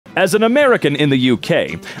As an American in the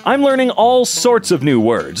UK, I'm learning all sorts of new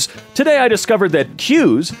words. Today I discovered that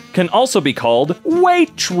Q's can also be called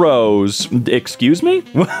Waitrose. Excuse me?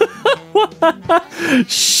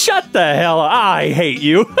 Shut the hell up. I hate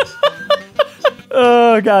you.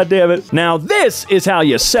 Oh, God damn it. Now this is how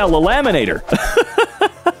you sell a laminator.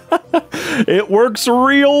 It works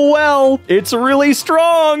real well. It's really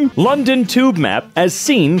strong. London tube map as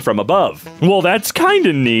seen from above. Well, that's kind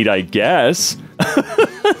of neat, I guess.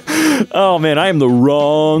 Oh man, I am the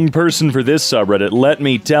wrong person for this subreddit. Let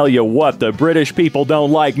me tell you what, the British people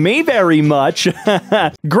don't like me very much.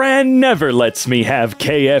 Gran never lets me have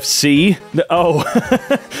KFC. Oh,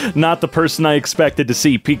 not the person I expected to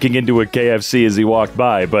see peeking into a KFC as he walked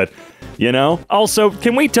by, but you know? Also,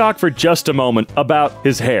 can we talk for just a moment about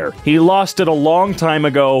his hair? He lost it a long time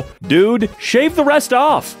ago. Dude, shave the rest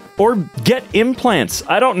off. Or get implants.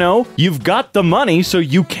 I don't know. You've got the money, so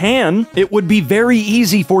you can. It would be very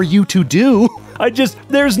easy for you to do.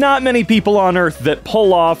 There's not many people on Earth that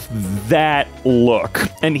pull off that look.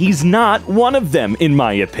 And he's not one of them, in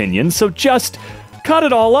my opinion, so just cut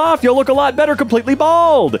it all off. You'll look a lot better completely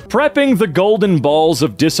bald. Prepping the golden balls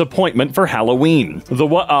of disappointment for Halloween. The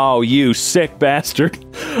what? Oh, you sick bastard.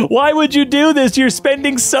 Why would you do this? You're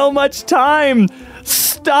spending so much time.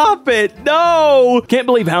 Stop it! No! Can't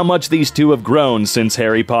believe how much these two have grown since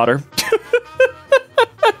Harry Potter.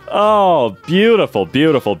 Oh, beautiful,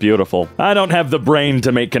 beautiful, beautiful. I don't have the brain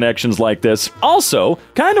to make connections like this. Also,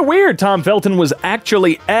 kind of weird, Tom Felton was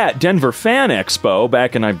actually at Denver Fan Expo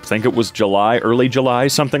back in, I think it was July, early July,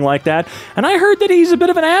 something like that, and I heard that he's a bit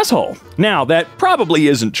of an asshole. Now, that probably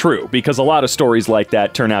isn't true, because a lot of stories like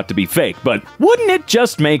that turn out to be fake, but wouldn't it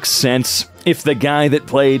just make sense if the guy that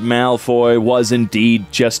played Malfoy was indeed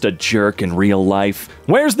just a jerk in real life?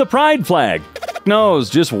 Where's the pride flag? Knows,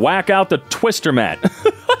 just whack out the twister mat.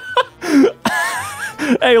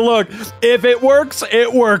 Hey, look, if it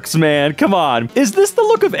works, man. Come on. Is this the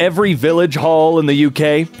look of every village hall in the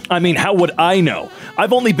UK? I mean, how would I know?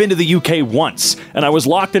 I've only been to the UK once, and I was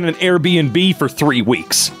locked in an Airbnb for 3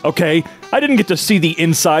 weeks, okay? I didn't get to see the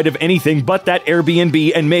inside of anything but that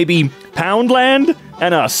Airbnb and maybe Poundland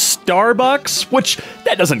and a Starbucks, which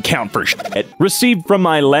that doesn't count for shit. Received from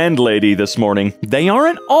my landlady this morning. They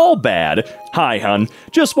aren't all bad. Hi, hun.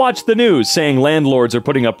 Just watched the news saying landlords are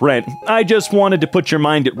putting up rent. I just wanted to put your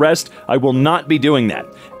mind at rest. I will not be doing that.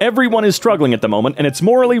 Everyone is struggling at the moment, and it's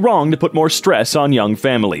morally wrong to put more stress on young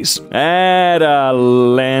families. Atta,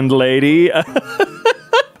 landlady.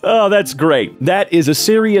 Oh, that's great. That is a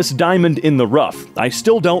serious diamond in the rough. I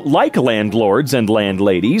still don't like landlords and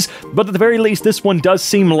landladies, but at the very least, this one does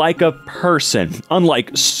seem like a person,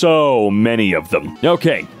 unlike so many of them.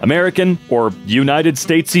 Okay, American or United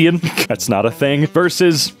Statesian, that's not a thing,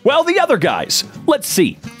 versus, well, the other guys. Let's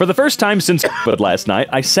see. For the first time since last night,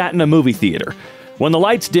 I sat in a movie theater. When the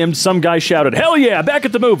lights dimmed, some guy shouted, "Hell yeah, back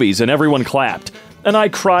at the movies," and everyone clapped. And I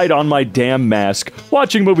cried on my damn mask.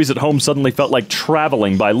 Watching movies at home suddenly felt like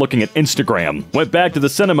traveling by looking at Instagram. Went back to the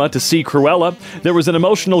cinema to see Cruella. There was an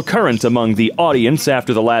emotional current among the audience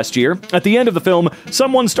after the last year. At the end of the film,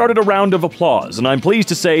 someone started a round of applause, and I'm pleased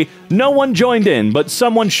to say no one joined in, but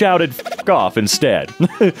someone shouted "F*** off" instead.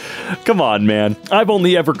 Come on, man. I've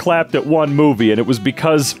only ever clapped at one movie, and it was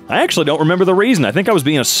because I actually don't remember the reason. I think I was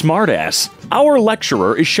being a smartass. Our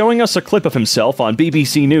lecturer is showing us a clip of himself on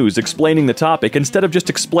BBC News explaining the topic instead of just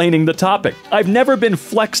explaining the topic. I've never been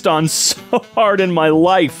flexed on so hard in my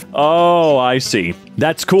life. Oh, I see.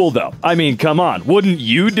 That's cool, though. I mean, come on. Wouldn't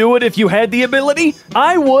you do it if you had the ability?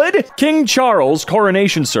 I would! King Charles'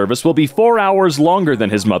 coronation service will be 4 hours longer than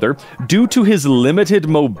his mother due to his limited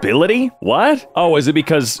mobility? What? Oh, is it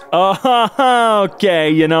because... okay,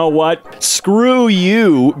 you know what? Screw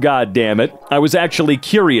you, goddammit. I was actually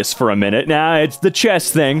curious for a minute. Nah, it's the chess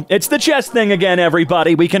thing. It's the chess thing again,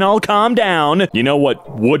 everybody. We can all calm down. You know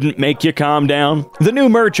what wouldn't make you calm down? The new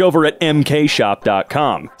merch over at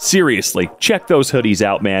EmKayshop.com. Seriously, check those hoodies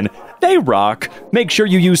out, man. They rock. Make sure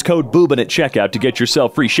you use code BOOBIN at checkout to get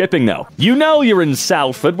yourself free shipping, though. You know you're in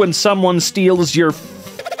Salford when someone steals your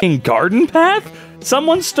f***ing garden path?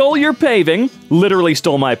 Someone stole your paving. Literally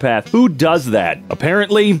stole my path. Who does that?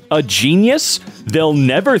 Apparently, a genius? They'll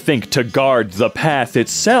never think to guard the path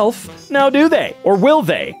itself. Now do they? Or will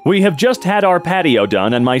they? We have just had our patio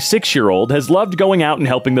done, and my 6-year-old has loved going out and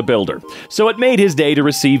helping the builder. So it made his day to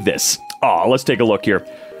receive this. Aw, let's take a look here.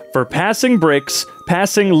 For passing bricks,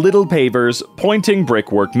 passing little pavers, pointing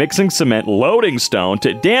brickwork, mixing cement, loading stone,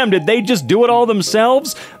 to damn, did they just do it all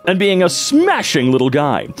themselves? And being a smashing little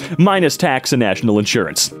guy, minus tax and national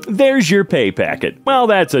insurance. There's your pay packet. Well,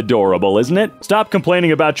 that's adorable, isn't it? Stop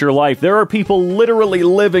complaining about your life. There are people literally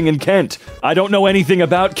living in Kent. I don't know anything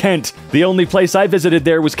about Kent. The only place I visited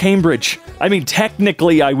there was Cambridge. I mean,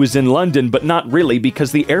 technically I was in London, but not really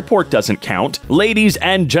because the airport doesn't count. Ladies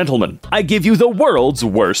and gentlemen, I give you the world's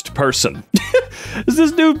worst person. Is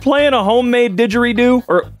this dude playing a homemade didgeridoo?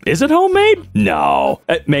 Or is it homemade? No.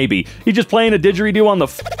 Maybe. He's just playing a didgeridoo on the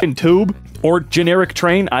f***ing tube? Or generic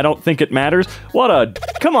train? I don't think it matters. What a...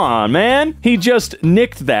 Come on, man. He just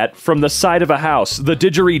nicked that from the side of a house. The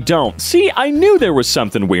didgeridoo. See, I knew there was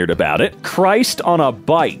something weird about it. Christ on a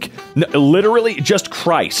bike. Literally, just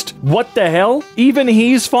Christ. What the hell? Even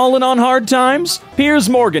he's fallen on hard times? Piers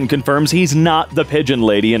Morgan confirms he's not the pigeon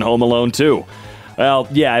lady in Home Alone 2. Well,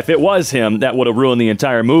 yeah, if it was him, that would have ruined the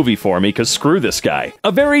entire movie for me, because screw this guy.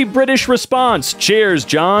 A very British response. Cheers,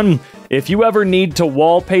 John. If you ever need to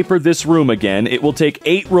wallpaper this room again, it will take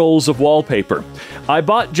 8 rolls of wallpaper. I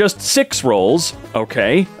bought just 6 rolls.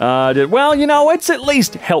 Okay. Well, you know, it's at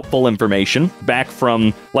least helpful information. Back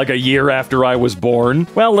from, like, a year after I was born.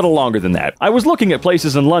 Well, a little longer than that. I was looking at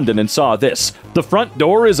places in London and saw this. The front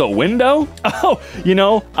door is a window? Oh, you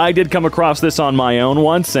know, I did come across this on my own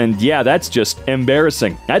once, and yeah, that's just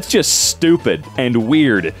embarrassing. That's just stupid and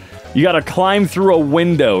weird. You gotta climb through a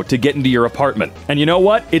window to get into your apartment. And you know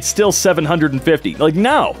what? It's still $750. Like,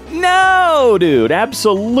 no. No, dude.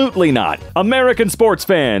 Absolutely not. American sports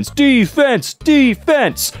fans. Defense.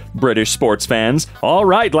 Defense. British sports fans. All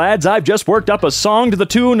right, lads. I've just worked up a song to the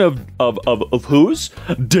tune of whose?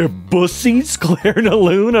 Debussy's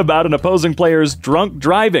Clairnaloon about an opposing player's drunk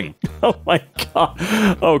driving. Oh my god.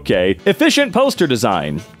 Okay. Efficient poster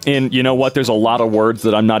design. And you know what? There's a lot of words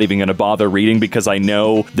that I'm not even gonna bother reading because I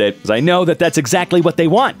know that that's exactly what they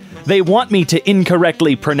want. They want me to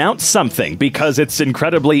incorrectly pronounce something because it's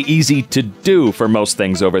incredibly easy to do for most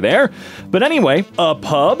things over there. But anyway, a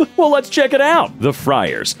pub? Well, let's check it out. The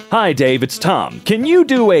Friars. Hi, Dave, it's Tom. Can you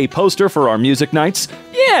do a poster for our music nights?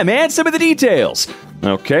 Yeah, man, some of the details.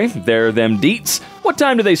 Okay, there them deets. What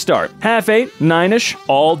time do they start? 8:30? 9-ish?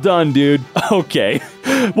 All done, dude. Okay.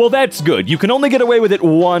 Well, that's good. You can only get away with it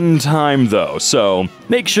one time, though, so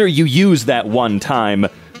make sure you use that one time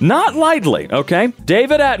not lightly, okay?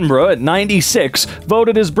 David Attenborough, at 96,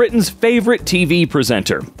 voted as Britain's favorite TV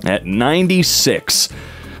presenter. At 96.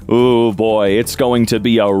 Ooh, boy, it's going to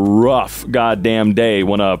be a rough goddamn day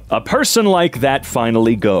when a person like that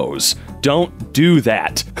finally goes. Don't do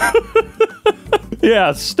that.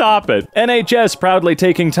 Yeah, stop it. NHS proudly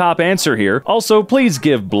taking top answer here. Also, please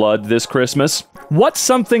give blood this Christmas. What's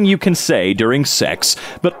something you can say during sex,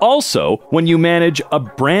 but also when you manage a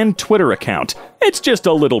brand Twitter account? It's just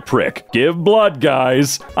a little prick. Give blood,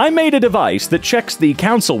 guys. I made a device that checks the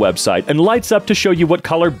council website and lights up to show you what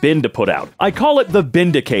color bin to put out. I call it the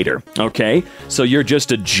Bindicator. Okay, so you're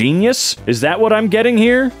just a genius? Is that what I'm getting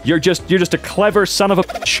here? You're just a clever son of a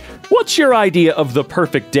bitch. What's your idea of the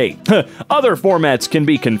perfect date? Other formats can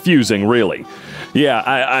be confusing, really. Yeah,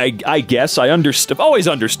 I guess I've always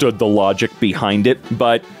understood the logic behind it,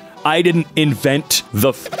 but I didn't invent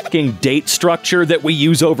the fucking date structure that we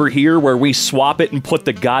use over here where we swap it and put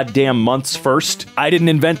the goddamn months first. I didn't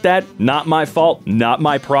invent that. Not my fault. Not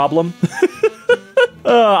my problem.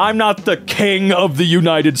 I'm not the king of the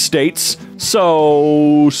United States,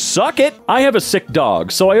 so suck it. I have a sick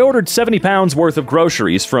dog, so I ordered 70 pounds worth of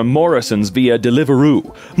groceries from Morrison's via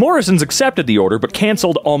Deliveroo. Morrison's accepted the order, but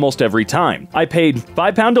canceled almost every time. I paid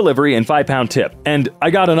 £5 delivery and £5 tip, and I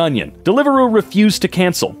got an onion. Deliveroo refused to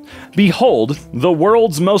cancel. Behold, the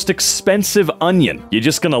world's most expensive onion. You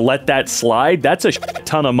just gonna let that slide? That's a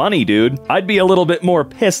ton of money, dude. I'd be a little bit more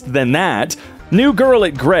pissed than that. New girl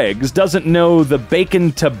at Greg's doesn't know the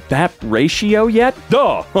bacon to bap ratio yet?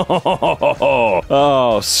 Duh!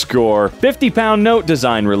 Oh, score. 50-pound note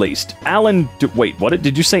design released. Wait, what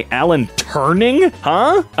did you say? Alan Turning?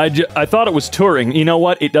 Huh? I thought it was Turing. You know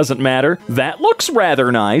what? It doesn't matter. That looks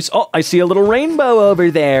rather nice. Oh, I see a little rainbow over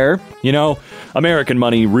there. You know, American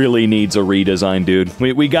money really needs a redesign, dude.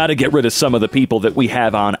 We gotta get rid of some of the people that we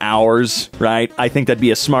have on ours, right? I think that'd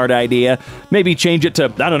be a smart idea. Maybe change it to,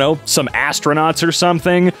 I don't know, some astronauts or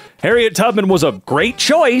something. Harriet Tubman was a great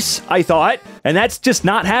choice, I thought, and that's just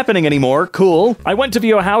not happening anymore. Cool. I went to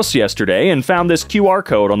view a house yesterday and found this QR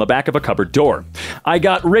code on the back of a cupboard door. I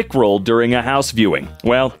got rickrolled during a house viewing.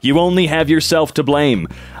 Well, you only have yourself to blame.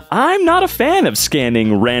 I'm not a fan of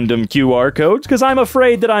scanning random QR codes because I'm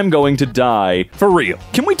afraid that I'm going to die. For real.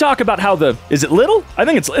 Can we talk about how is it Little? I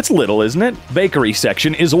think it's Little, isn't it? Bakery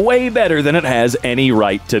section is way better than it has any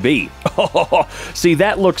right to be. Oh, see,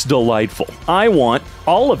 that looks delightful. I want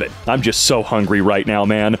all of it. I'm just so hungry right now,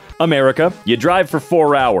 man. America, you drive for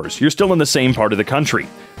 4 hours. You're still in the same part of the country.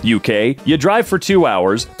 UK, you drive for 2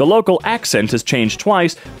 hours, the local accent has changed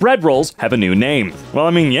twice, bread rolls have a new name. Well, I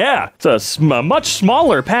mean, yeah, it's a much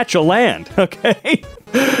smaller patch of land, okay?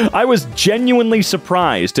 I was genuinely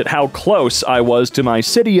surprised at how close I was to my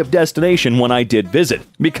city of destination when I did visit,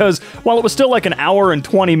 because while it was still like an hour and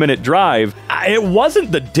 20-minute drive, it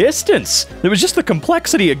wasn't the distance. It was just the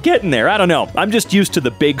complexity of getting there. I don't know. I'm just used to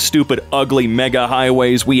the big, stupid, ugly mega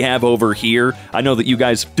highways we have over here. I know that you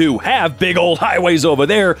guys do have big old highways over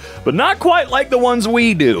there, but not quite like the ones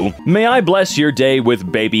we do. May I bless your day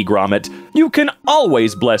with Baby Grommet. You can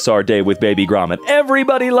always bless our day with Baby Grommet.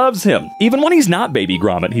 Everybody loves him. Even when he's not Baby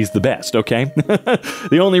Grommet, he's the best, okay?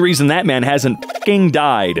 The only reason that man hasn't f***ing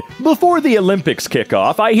died. Before the Olympics kick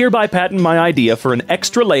off, I hereby patent my idea for an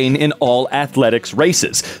extra lane in all athletics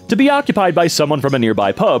races, to be occupied by someone from a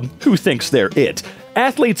nearby pub who thinks they're it.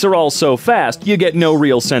 Athletes are all so fast, you get no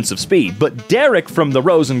real sense of speed, but Derek from the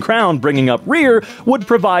Rose and Crown bringing up rear would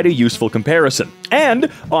provide a useful comparison. And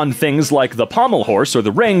on things like the pommel horse or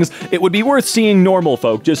the rings, it would be worth seeing normal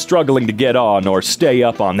folk just struggling to get on or stay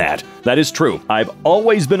up on that. That is true. I've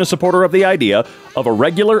always been a supporter of the idea of a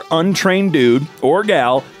regular untrained dude or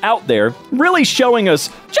gal out there really showing us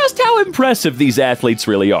just how impressive these athletes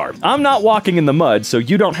really are. I'm not walking in the mud, so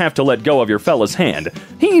you don't have to let go of your fella's hand.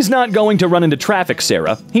 He's not going to run into traffic,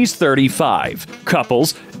 Sarah. He's 35.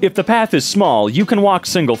 Couples, if the path is small, you can walk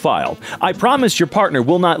single file. I promise your partner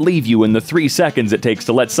will not leave you in the 3 seconds it takes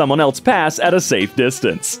to let someone else pass at a safe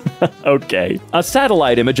distance. Okay. A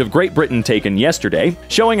satellite image of Great Britain taken yesterday,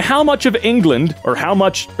 showing how much of England,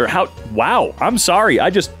 wow, I'm sorry,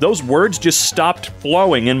 those words just stopped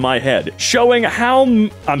flowing in my head. Showing how,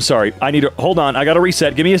 I'm sorry, hold on, I gotta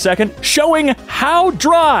reset, give me a second. Showing how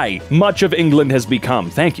dry much of England has become.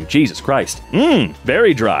 Thank you, Jesus Christ.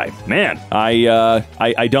 Very dry. Man,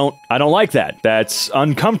 I don't like that. That's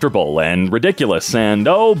uncomfortable and ridiculous, and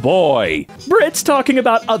oh boy. Brits talking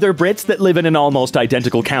about other Brits that live in an almost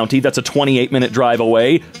identical county that's a 28-minute drive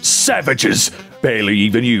away. Savages, barely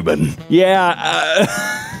even human. Yeah,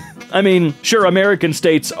 I mean, sure, American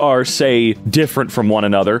states are, say, different from one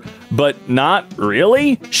another, but not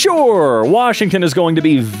really? Sure, Washington is going to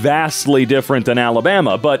be vastly different than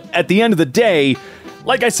Alabama, but at the end of the day,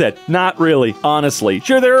 like I said, not really, honestly.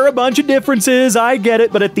 Sure, there are a bunch of differences, I get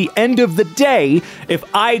it, but at the end of the day, if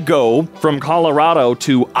I go from Colorado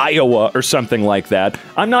to Iowa or something like that,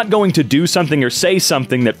 I'm not going to do something or say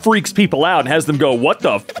something that freaks people out and has them go, what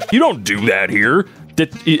the f***? You don't do that here.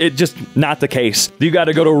 It just not the case. You got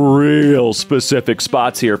to go to real specific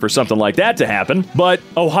spots here for something like that to happen. But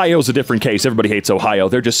Ohio's a different case. Everybody hates Ohio.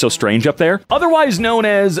 They're just so strange up there. Otherwise known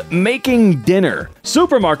as making dinner.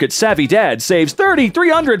 Supermarket savvy dad saves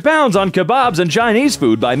 300 pounds on kebabs and Chinese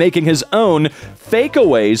food by making his own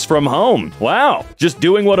fakeaways from home. Wow. Just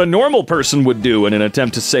doing what a normal person would do in an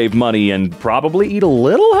attempt to save money and probably eat a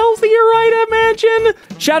little healthier, I'd imagine.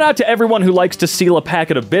 Shout out to everyone who likes to seal a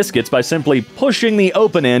packet of biscuits by simply pushing the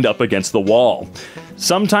open end up against the wall.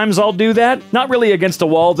 Sometimes I'll do that. Not really against a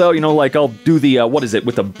wall, though. You know, like I'll do the,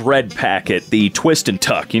 with a bread packet, the twist and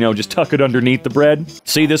tuck, just tuck it underneath the bread.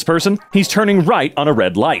 See this person? He's turning right on a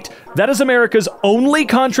red light. That is America's only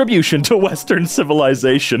contribution to Western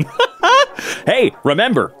civilization. Hey,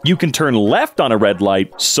 remember, you can turn left on a red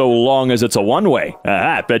light so long as it's a one-way.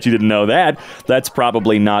 I bet you didn't know that. That's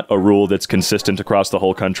probably not a rule that's consistent across the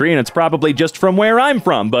whole country, and it's probably just from where I'm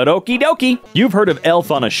from, but okie dokie. You've heard of Elf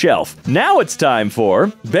on a Shelf. Now it's time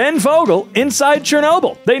for Ben Fogel Inside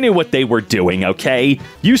Chernobyl. They knew what they were doing, okay?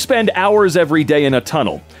 You spend hours every day in a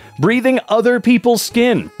tunnel, breathing other people's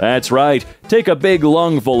skin. That's right. Take a big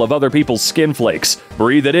lungful of other people's skin flakes.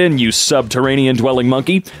 Breathe it in, you subterranean-dwelling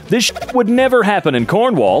monkey. This would never happen in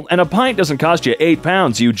Cornwall, and a pint doesn't cost you 8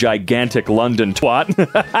 pounds, you gigantic London twat.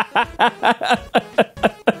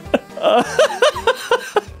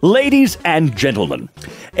 Ladies and gentlemen,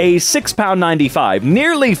 a £6.95,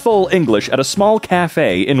 nearly full English at a small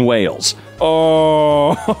cafe in Wales.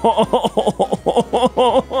 Oh,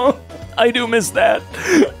 I do miss that.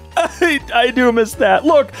 I do miss that.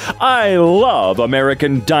 Look, I love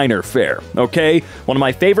American diner fare, okay? One of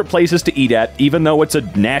my favorite places to eat at, even though it's a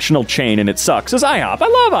national chain and it sucks, is IHOP. I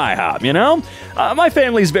love IHOP, you know? My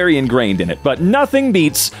family's very ingrained in it, but nothing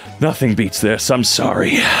beats this. I'm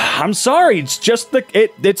sorry. It's just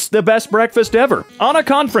it's the best breakfast ever. On a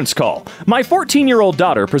conference call, my 14-year-old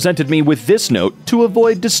daughter presented me with this note to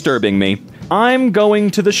avoid disturbing me. I'm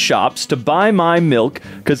going to the shops to buy my milk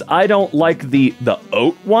because I don't like the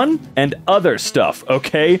oat one and other stuff,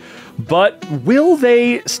 okay? But will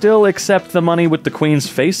they still accept the money with the Queen's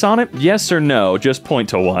face on it? Yes or no? Just point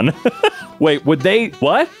to one. Wait, would they?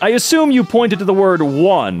 What? I assume you pointed to the word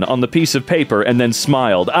one on the piece of paper and then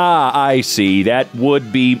smiled. Ah, I see. That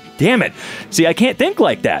would be... Damn it. See, I can't think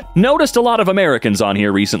like that. Noticed a lot of Americans on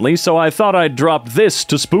here recently, so I thought I'd drop this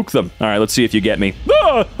to spook them. All right, let's see if you get me.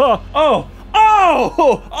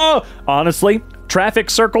 Honestly, traffic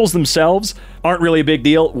circles themselves aren't really a big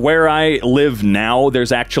deal. Where I live now,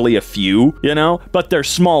 there's actually a few, you know? But they're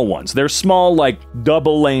small ones. They're small, like,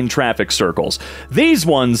 double-lane traffic circles. These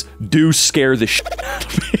ones do scare the shit out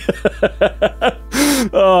of me.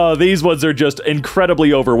 Oh, these ones are just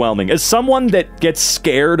incredibly overwhelming. As someone that gets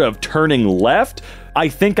scared of turning left, I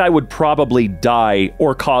think I would probably die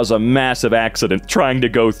or cause a massive accident trying to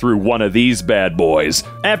go through one of these bad boys.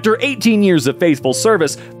 After 18 years of faithful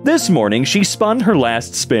service, this morning she spun her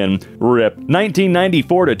last spin. RIP.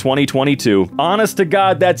 1994 to 2022. Honest to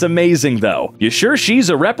God, that's amazing though. You sure she's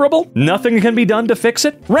irreparable? Nothing can be done to fix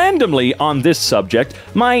it? Randomly on this subject,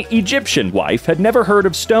 my Egyptian wife had never heard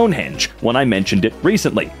of Stonehenge when I mentioned it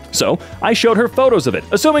recently. So I showed her photos of it,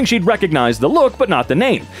 assuming she'd recognize the look but not the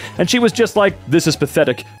name. And she was just like, "This is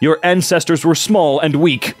pathetic. Your ancestors were small and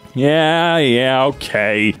weak." Yeah,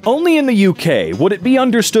 okay. Only in the UK would it be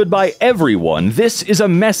understood by everyone this is a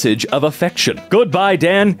message of affection. Goodbye,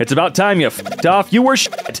 Dan. It's about time you f***ed off. You were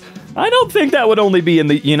shit. I don't think that would only be in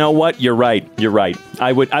the... You know what? You're right.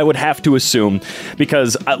 I would have to assume,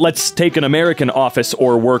 because let's take an American office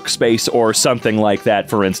or workspace or something like that,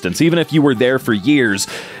 for instance. Even if you were there for years,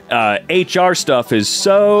 HR stuff is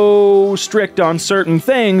so strict on certain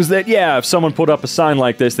things that, yeah, if someone put up a sign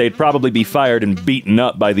like this, they'd probably be fired and beaten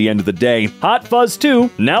up by the end of the day. Hot Fuzz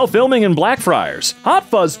 2, now filming in Blackfriars. Hot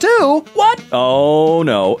Fuzz 2? What? Oh,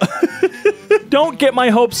 no. Don't get my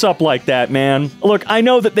hopes up like that, man. Look, I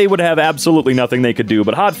know that they would have absolutely nothing they could do,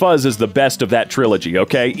 but Hot Fuzz is the best of that trilogy,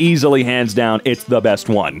 okay? Easily, hands down, it's the best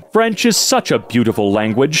one. French is such a beautiful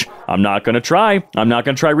language. I'm not gonna try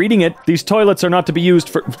reading it. These toilets are not to be used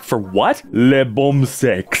for what? Le bon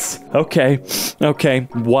sexe. Okay.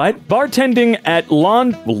 What? Bartending at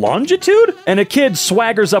Longitude? And a kid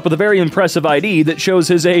swaggers up with a very impressive ID that shows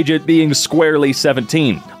his age at being squarely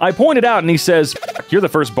 17. I pointed out and he says, "You're the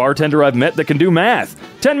first bartender I've met that can do math."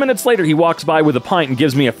 10 minutes later, he walks by with a pint and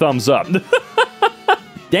gives me a thumbs up.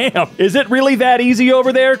 Damn, is it really that easy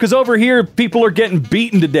over there? Because over here, people are getting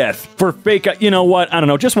beaten to death for fake... You know what? I don't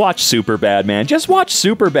know. Just watch Superbad, man. Just watch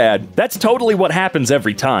Superbad. That's totally what happens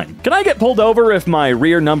every time. Can I get pulled over if my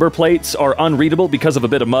rear number plates are unreadable because of a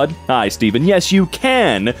bit of mud? Hi, Steven. Yes, you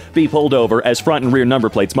can be pulled over, as front and rear number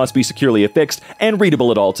plates must be securely affixed and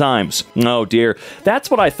readable at all times. Oh, dear. That's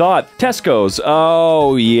what I thought. Tesco's.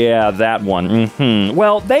 Oh, yeah, that one.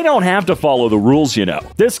 Well, they don't have to follow the rules, you know.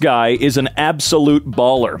 This guy is an absolute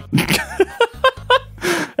baller.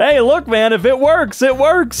 Hey, look, man, if it works, it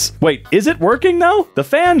works. Wait, is it working though? The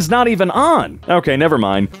fan's not even on. Okay, never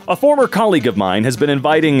mind. A former colleague of mine has been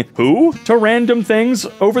inviting who to random things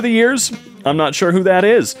over the years? I'm not sure who that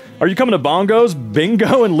is. Are you coming to Bongos,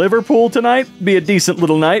 Bingo, and Liverpool tonight? Be a decent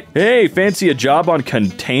little night. Hey, fancy a job on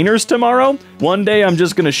containers tomorrow? One day I'm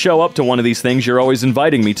just gonna show up to one of these things you're always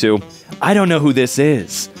inviting me to. I don't know who this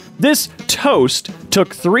is. This toast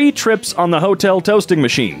took 3 trips on the hotel toasting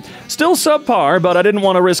machine. Still subpar, but I didn't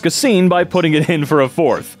want to risk a scene by putting it in for a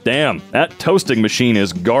 4th. Damn, that toasting machine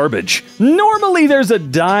is garbage. Normally there's a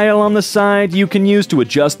dial on the side you can use to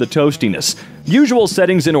adjust the toastiness. Usual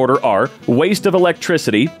settings in order are waste of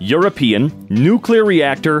electricity, European, nuclear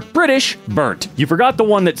reactor, British, burnt. You forgot the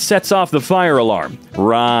one that sets off the fire alarm.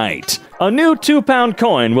 Right. A new 2-pound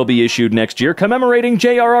coin will be issued next year commemorating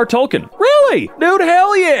J.R.R. Tolkien. Really? Dude,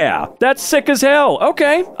 hell yeah! That's sick as hell.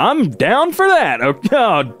 Okay, I'm down for that.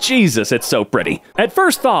 Oh, Jesus, it's so pretty. At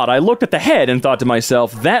first thought, I looked at the head and thought to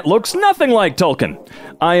myself, that looks nothing like Tolkien.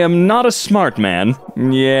 I am not a smart man.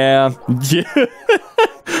 Yeah.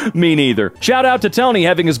 Me neither. Shout out to Tony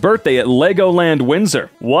having his birthday at Legoland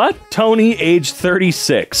Windsor. What? Tony, age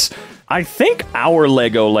 36. I think our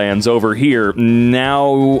Legolands over here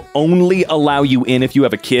now only allow you in if you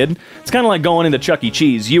have a kid. It's kind of like going into Chuck E.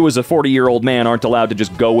 Cheese. You as a 40-year-old man aren't allowed to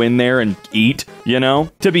just go in there and eat, you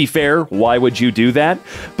know? To be fair, why would you do that?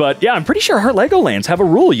 But yeah, I'm pretty sure our Legolands have a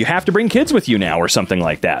rule. You have to bring kids with you now or something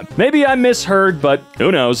like that. Maybe I misheard, but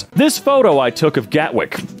who knows? This photo I took of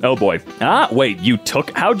Gatwick. Oh boy. Ah, wait, you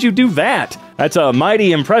took? How'd you do that? That's a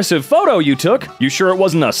mighty impressive photo you took. You sure it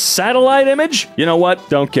wasn't a satellite image? You know what?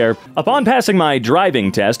 Don't care. Upon passing my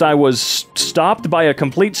driving test, I was stopped by a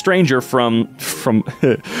complete stranger from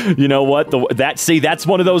you know what? That's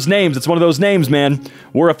one of those names. It's one of those names, man.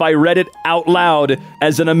 Where if I read it out loud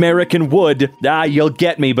as an American would, you'll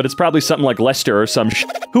get me, but it's probably something like Lester or some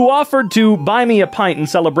who offered to buy me a pint in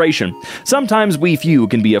celebration. Sometimes we few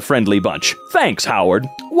can be a friendly bunch. Thanks, Howard.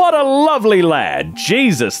 What a lovely lad.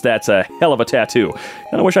 Jesus, that's a hell of a tattoo.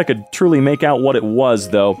 Kinda wish I could truly make out what it was,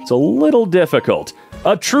 though. It's a little difficult.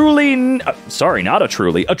 A true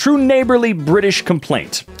neighborly British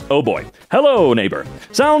complaint. Oh boy. Hello, neighbor.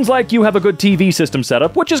 Sounds like you have a good TV system set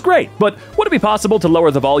up, which is great, but would it be possible to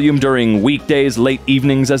lower the volume during weekdays, late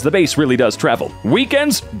evenings, as the bass really does travel?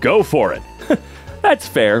 Weekends? Go for it. That's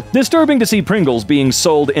fair. Disturbing to see Pringles being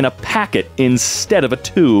sold in a packet instead of a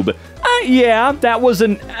tube. Yeah, that was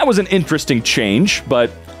an interesting change,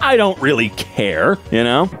 but I don't really care, you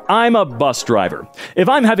know? I'm a bus driver. If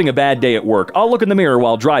I'm having a bad day at work, I'll look in the mirror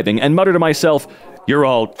while driving and mutter to myself, "You're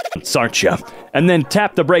all aren't you?" And then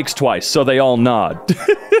tap the brakes twice so they all nod.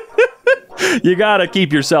 You gotta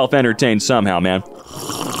keep yourself entertained somehow, man.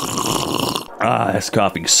 This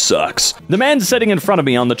coffee sucks. The man sitting in front of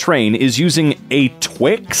me on the train is using a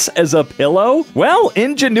Twix as a pillow? Well,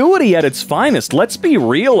 ingenuity at its finest. Let's be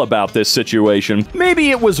real about this situation.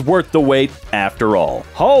 Maybe it was worth the wait after all.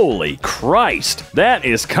 Holy Christ. That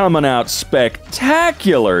is coming out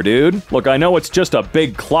spectacular, dude. Look, I know it's just a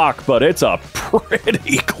big clock, but it's a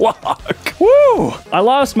pretty clock. Woo! I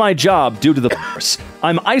lost my job due to the virus.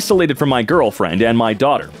 I'm isolated from my girlfriend and my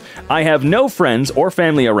daughter. I have no friends or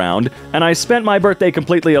family around, and I spent my birthday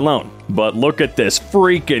completely alone. But look at this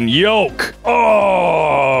freaking yoke.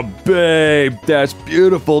 Oh, babe, that's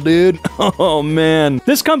beautiful, dude. Oh, man.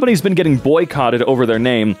 This company's been getting boycotted over their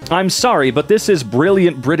name. I'm sorry, but this is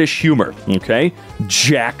brilliant British humor, okay?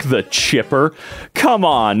 Jack the Chipper. Come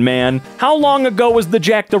on, man. How long ago was the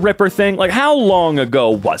Jack the Ripper thing? Like, how long ago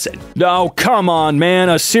was it? Oh, come on, man.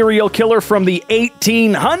 A serial killer from the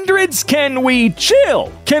 1800s? Can we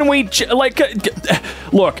chill? Can we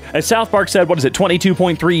look, as South Park said, what is it,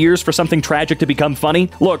 22.3 years for something tragic to become funny?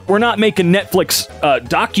 Look, we're not making Netflix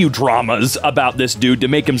docudramas about this dude to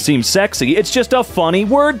make him seem sexy. It's just a funny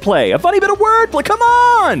wordplay. A funny bit of wordplay. Come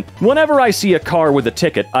on! Whenever I see a car with a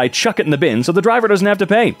ticket, I chuck it in the bin so the driver doesn't have to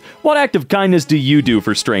pay. What act of kindness do you do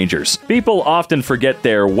for strangers? People often forget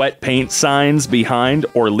their wet paint signs behind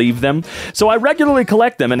or leave them, so I regularly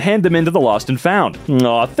collect them and hand them into the lost and found.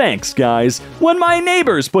 Aw, thanks, guys. When my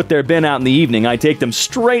neighbors put their bin out in the evening, I take them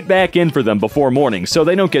straight back in for them before morning so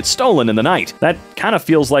they don't get stolen in the night. That kind of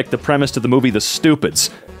feels like the premise to the movie The Stupids.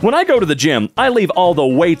 When I go to the gym, I leave all the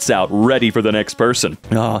weights out ready for the next person.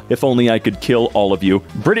 If only I could kill all of you.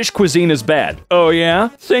 British cuisine is bad. Oh yeah?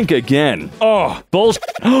 Think again. Oh, bullshit.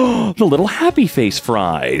 The little happy face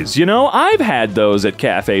fries. You know, I've had those at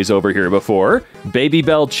cafes over here before. Baby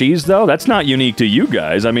Bell cheese, though, that's not unique to you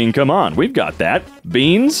guys. I mean, come on, we've got that.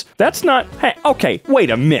 Beans? That's not... Hey, okay, wait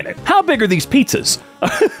a minute. How big are these pizzas?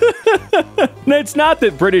 It's not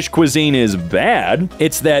that British cuisine is bad.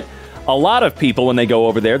 It's that a lot of people, when they go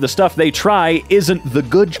over there, the stuff they try isn't the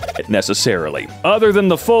good shit necessarily. Other than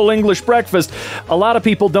the full English breakfast, a lot of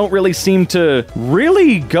people don't really seem to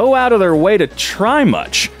really go out of their way to try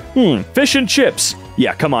much. Fish and chips.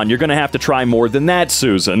 Yeah, come on, you're gonna have to try more than that,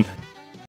 Susan.